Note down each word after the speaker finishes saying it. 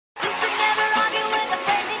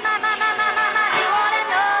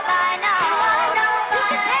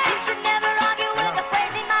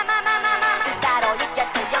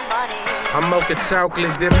mocha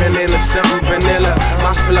chocolate dipping into something vanilla.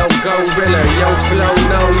 My flow gorilla, your flow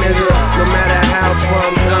no nigga. No matter how far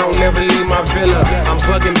I'm gone, never leave my villa. I'm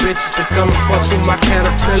bugging bitches to come fuck with my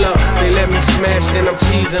caterpillar. They let me smash, then I'm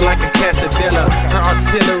cheesing like a quesadilla. Her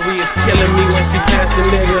artillery is killing me when she pass a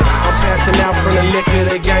nigga. I'm passing out from the liquor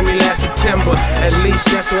they gave me last September. At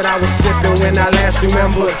least that's what I was sipping when I last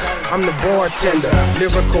remembered. I'm the bartender,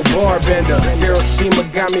 lyrical barbender. Hiroshima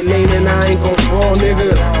got me leaning, I ain't gon' fall,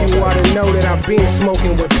 nigga. You ought to know that I been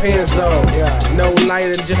smoking with pens on. No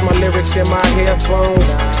lighter, just my lyrics in my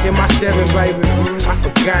headphones. In my 7, baby, I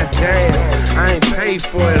forgot, damn. I ain't paid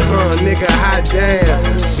for it, huh, nigga, hot damn.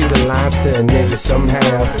 Shoot a line to a nigga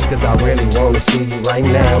somehow, cause I really wanna see you right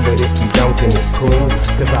now. But if you don't, then it's cool,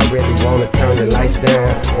 cause I really wanna turn the lights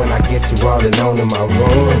down when I get you all alone in my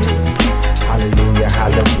room. Hallelujah,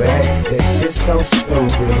 holla back. This shit's so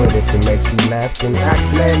stupid, but if it makes you laugh, then I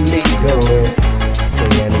gladly do it. I say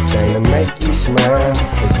anything to make you smile,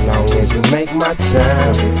 as long as you make my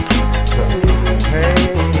time. Hey, hey,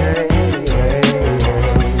 hey, hey,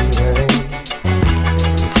 hey.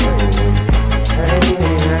 Hey,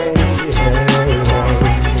 hey, hey, hey.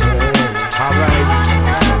 Alright,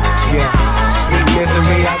 yeah. Sweet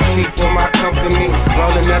misery, I cheat for my company.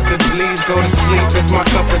 Rolling up the bleeds, go to sleep, it's my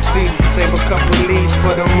cup of tea. Save a couple leaves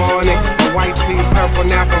for the morning. A white tea, purple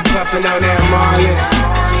now from puffing on that Marlin.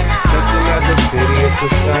 Touching other city, it's the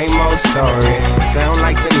same old story. Sound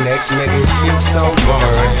like the next nigga, shit so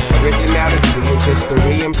boring. Originality is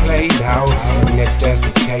history and played out. And if that's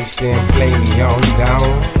the case, then play me on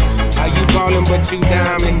down. How you ballin' but you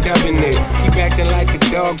down and dubbing it? Keep acting like a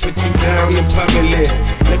dog, put you down in public.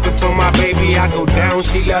 Looking for my baby, I go down,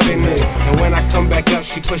 she loving it. And when I come back up,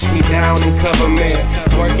 she push me down and cover me.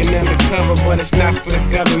 Working undercover, but it's not for the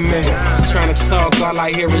government. Just trying to talk, all I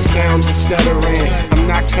hear is sounds of stuttering. I'm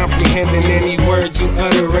not comprehending any words you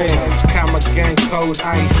uttering. Just caught my gang cold,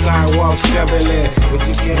 ice, sidewalk shoveling. Would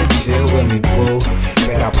you get a chill with me, boo?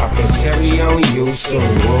 Bet I pop that cherry on you, so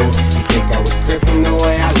woo. You think I was crippin' the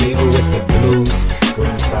way I leave it with the blues?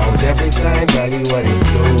 Green sauce, everything, baby, what it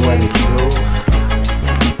do, what it do?